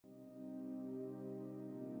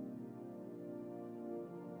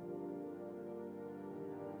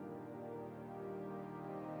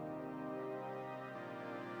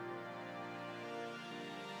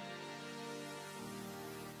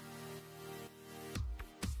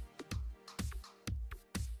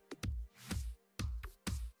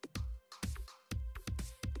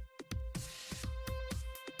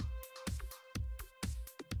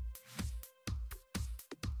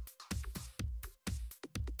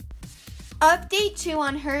Update 2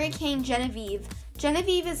 on Hurricane Genevieve.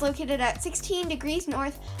 Genevieve is located at 16 degrees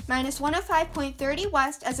north, minus 105.30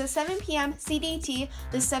 west as of 7 p.m. CDT,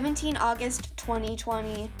 the 17th August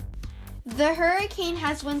 2020. The hurricane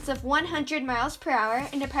has winds of 100 miles per hour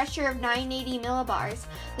and a pressure of 980 millibars.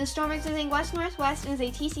 The storm is moving west-northwest and is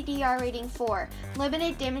a TCDR rating 4.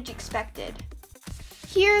 Limited damage expected.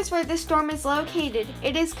 Here is where the storm is located.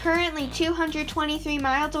 It is currently 223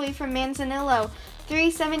 miles away from Manzanillo,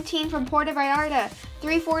 317 from Puerto Vallarta,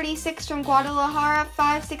 346 from Guadalajara,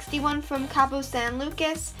 561 from Cabo San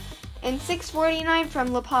Lucas, and 649 from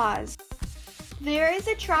La Paz. There is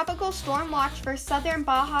a tropical storm watch for southern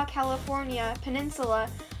Baja California Peninsula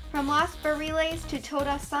from Los Barriles to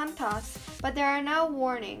Todos Santos, but there are no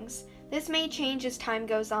warnings. This may change as time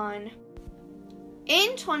goes on.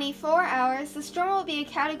 In 24 hours, the storm will be a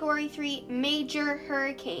Category 3 major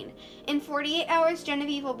hurricane. In 48 hours,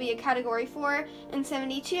 Genevieve will be a Category 4. In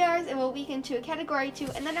 72 hours, it will weaken to a Category 2,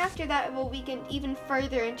 and then after that, it will weaken even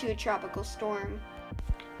further into a tropical storm.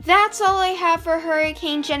 That's all I have for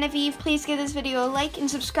Hurricane Genevieve. Please give this video a like and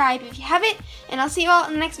subscribe if you haven't, and I'll see you all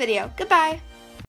in the next video. Goodbye!